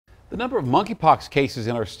The number of monkeypox cases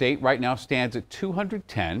in our state right now stands at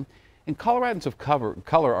 210, and Coloradans of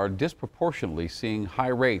color are disproportionately seeing high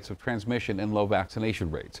rates of transmission and low vaccination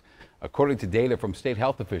rates. According to data from state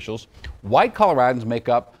health officials, white Coloradans make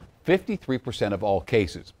up 53% of all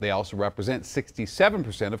cases. They also represent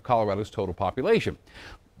 67% of Colorado's total population.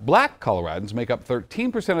 Black Coloradans make up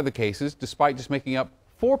 13% of the cases, despite just making up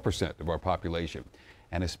 4% of our population.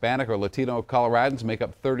 And Hispanic or Latino Coloradans make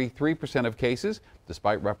up 33% of cases,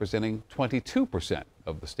 despite representing 22%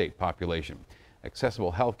 of the state population.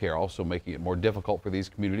 Accessible health care also making it more difficult for these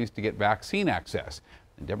communities to get vaccine access.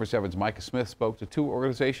 And Denver 7's Micah Smith spoke to two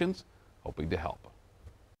organizations hoping to help.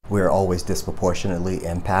 We're always disproportionately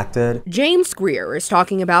impacted. James Greer is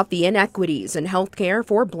talking about the inequities in healthcare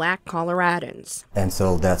for Black Coloradans. And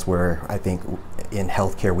so that's where I think in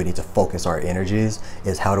healthcare we need to focus our energies,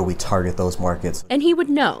 is how do we target those markets. And he would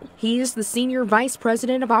know. He is the Senior Vice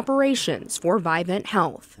President of Operations for Vivint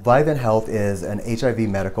Health. Vivint Health is an HIV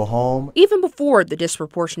medical home. Even before the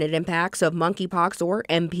disproportionate impacts of monkeypox or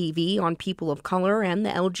MPV on people of color and the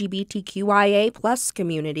LGBTQIA+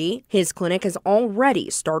 community, his clinic has already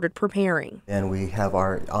started preparing. And we have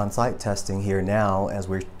our on-site testing here now as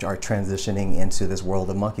we are transitioning into this world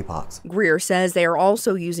of monkeypox. Greer says they are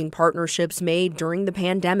also using partnerships made during the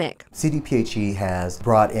pandemic. CDPHE has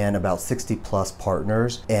brought in about 60+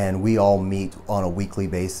 partners, and we all meet on a weekly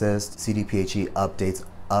basis. CDPHE updates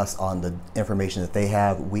us on the information that they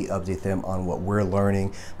have. We update them on what we're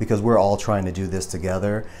learning, because we're all trying to do this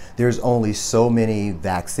together. There's only so many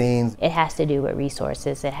vaccines. It has to do with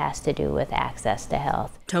resources. It has to do with access to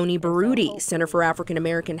health. Tony Baruti, Center for African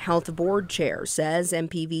American Health Board Chair, says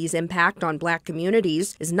MPV's impact on Black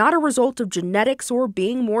communities is not a result of genetics or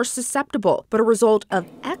being more susceptible, but a result of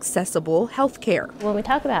accessible health care. When we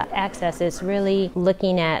talk about access, it's really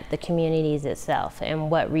looking at the communities itself and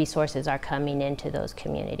what resources are coming into those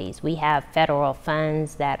communities. We have federal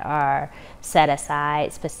funds that are set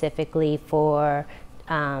aside specifically for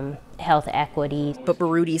health equity. But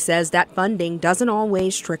Baruti says that funding doesn't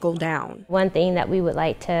always trickle down. One thing that we would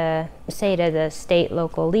like to say to the state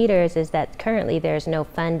local leaders is that currently there's no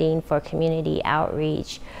funding for community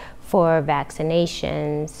outreach for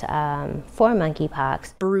vaccinations for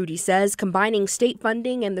monkeypox. Baruti says combining state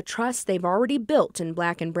funding and the trust they've already built in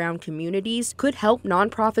Black and brown communities could help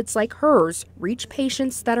nonprofits like hers reach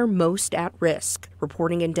patients that are most at risk.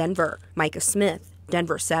 Reporting in Denver, Micah Smith,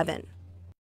 Denver 7.